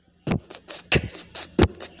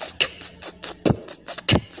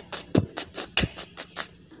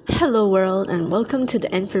Hello world and welcome to the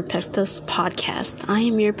Imperfectus podcast. I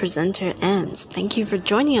am your presenter Ems. Thank you for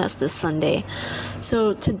joining us this Sunday.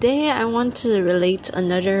 So today I want to relate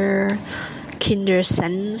another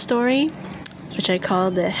Kinderszenen story, which I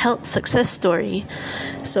call the health success story.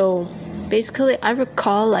 So basically I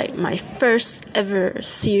recall my first ever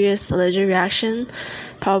serious allergic reaction,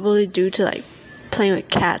 probably due to playing with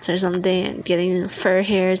cats or something and getting fur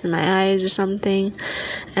hairs in my eyes or something,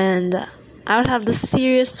 and I would have this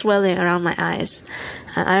serious swelling around my eyes.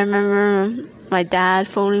 And I remember my dad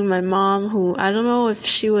phoning my mom, who I don't know if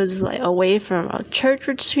she was away from a church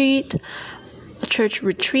retreat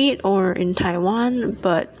or in Taiwan,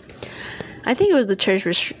 but I think it was the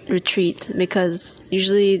church retreat, because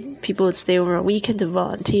usually people would stay over a weekend to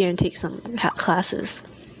volunteer and take some classes.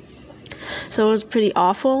 So it was pretty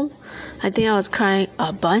awful. I think I was crying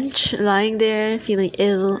a bunch, lying there, feeling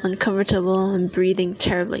ill, uncomfortable, and breathing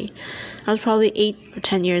terribly. I was probably 8 or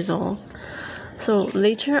 10 years old. So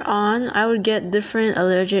later on, I would get different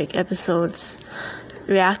allergic episodes,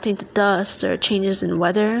 reacting to dust or changes in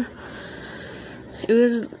weather. It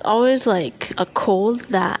was always like a cold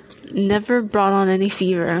that never brought on any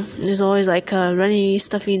fever. There's always a runny,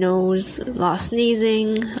 stuffy nose, a lot of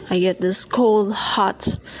sneezing. I get this cold,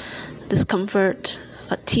 hot discomfort,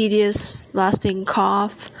 a tedious, lasting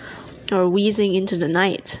cough, or wheezing into the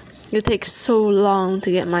night. It would take so long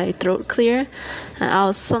to get my throat clear, and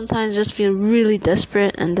I'll sometimes just feel really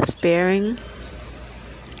desperate and despairing.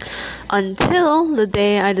 Until the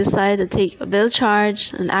day I decided to take a bill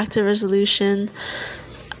charge, an active resolution,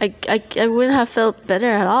 I wouldn't have felt better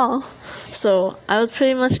at all. So I was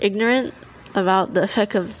pretty much ignorant about the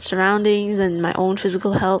effect of surroundings and my own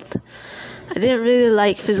physical health. I didn't really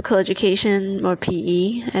like physical education, or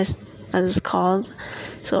PE as it's called.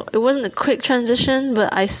 So it wasn't a quick transition,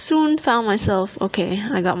 but I soon found myself,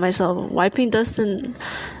 I got myself wiping dust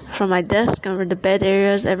from my desk over the bed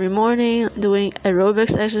areas every morning, doing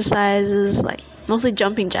aerobics exercises, mostly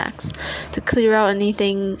jumping jacks, to clear out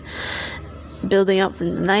anything building up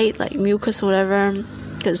in the night, like mucus or whatever,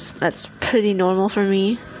 because that's pretty normal for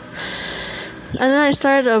me. And then I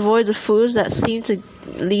started to avoid the foods that seemed to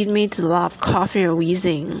lead me to a lot of coughing or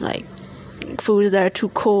wheezing, like foods that are too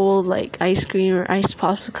cold, like ice cream or ice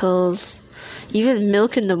popsicles. Even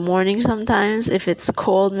milk in the morning sometimes, if it's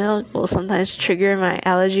cold milk, will sometimes trigger my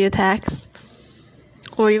allergy attacks.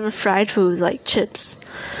 Or even fried foods like chips.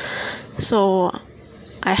 So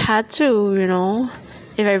I had to,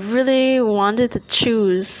 if I really wanted to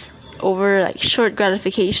choose over short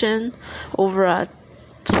gratification, over a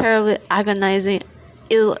terribly agonizing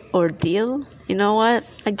ill ordeal, you know what?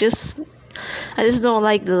 I just don't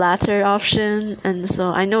like the latter option, and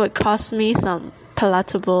so I know it cost me some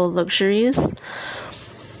palatable luxuries.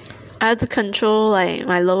 I had to control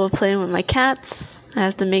my love of playing with my cats. I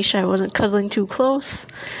have to make sure I wasn't cuddling too close.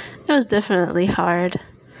 It was definitely hard.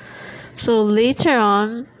 So later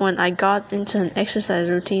on, when I got into an exercise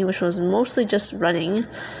routine, which was mostly just running,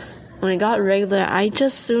 when it got regular, I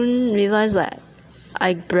just soon realized that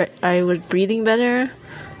I was breathing better.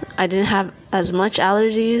 I didn't have as much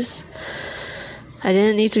allergies. I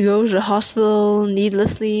didn't need to go to the hospital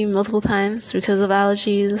needlessly multiple times because of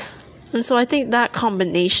allergies. And so I think that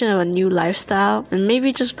combination of a new lifestyle and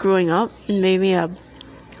maybe just growing up and maybe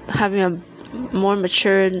having a more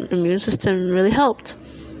mature immune system really helped.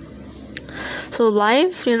 So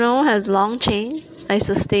life, has long changed. I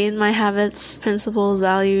sustained my habits, principles,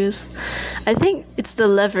 values. I think it's the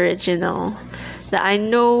leverage, that I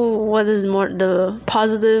know what is more the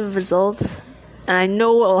positive results, and I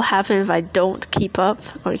know what will happen if I don't keep up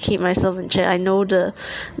or keep myself in check. I know the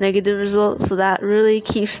negative results, so that really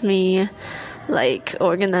keeps me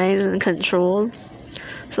organized and controlled.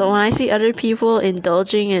 So when I see other people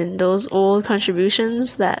indulging in those old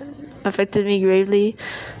contributions that affected me gravely,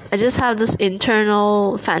 I just have this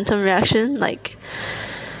internal phantom reaction,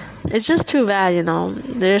 it's just too bad,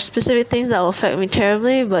 There are specific things that will affect me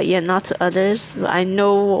terribly, but yet not to others. But I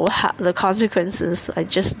know the consequences. I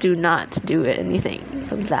just do not do anything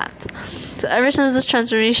of that. So ever since this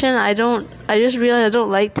transformation, I just realized I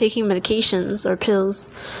don't like taking medications or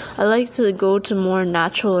pills. I like to go to more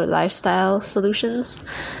natural or lifestyle solutions.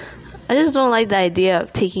 I just don't like the idea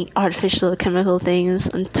of taking artificial chemical things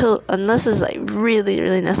unless it's really,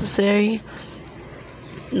 really necessary.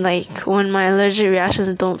 When my allergic reactions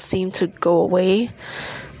don't seem to go away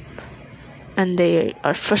and they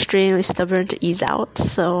are frustratingly stubborn to ease out.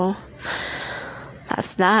 So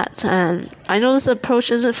that's that. And I know this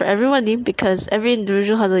approach isn't for everybody because every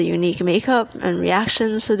individual has a unique makeup and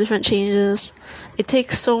reactions to different changes. It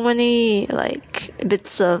takes so many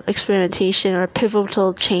bits of experimentation or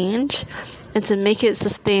pivotal change and to make it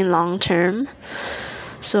sustain long term.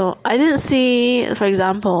 So I didn't see, for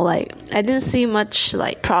example, I didn't see much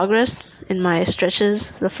progress in my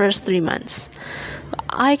stretches the first 3 months.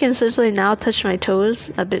 I can certainly now touch my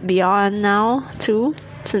toes a bit beyond now too,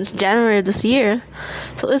 since January of this year.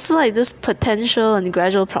 So it's this potential and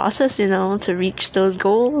gradual process, to reach those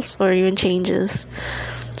goals or even changes.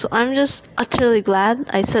 So I'm just utterly glad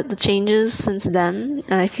I set the changes since then,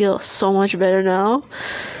 and I feel so much better now.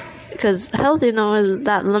 Because health, is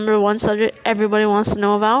that number one subject everybody wants to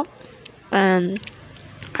know about. And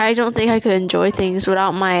I don't think I could enjoy things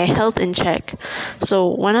without my health in check. So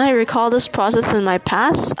when I recall this process in my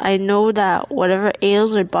past, I know that whatever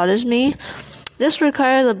ails or bothers me, this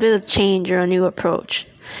requires a bit of change or a new approach.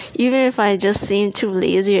 Even if I just seem too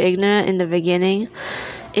lazy or ignorant in the beginning,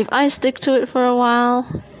 if I stick to it for a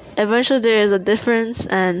while, eventually there is a difference,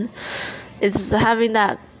 and it's having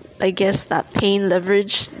that pain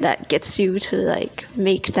leverage that gets you to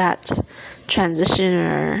make that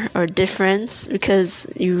transition or difference, because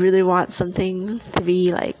you really want something to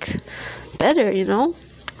be better,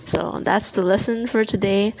 So that's the lesson for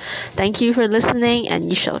today. Thank you for listening, and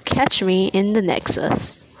you shall catch me in the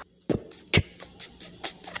Nexus.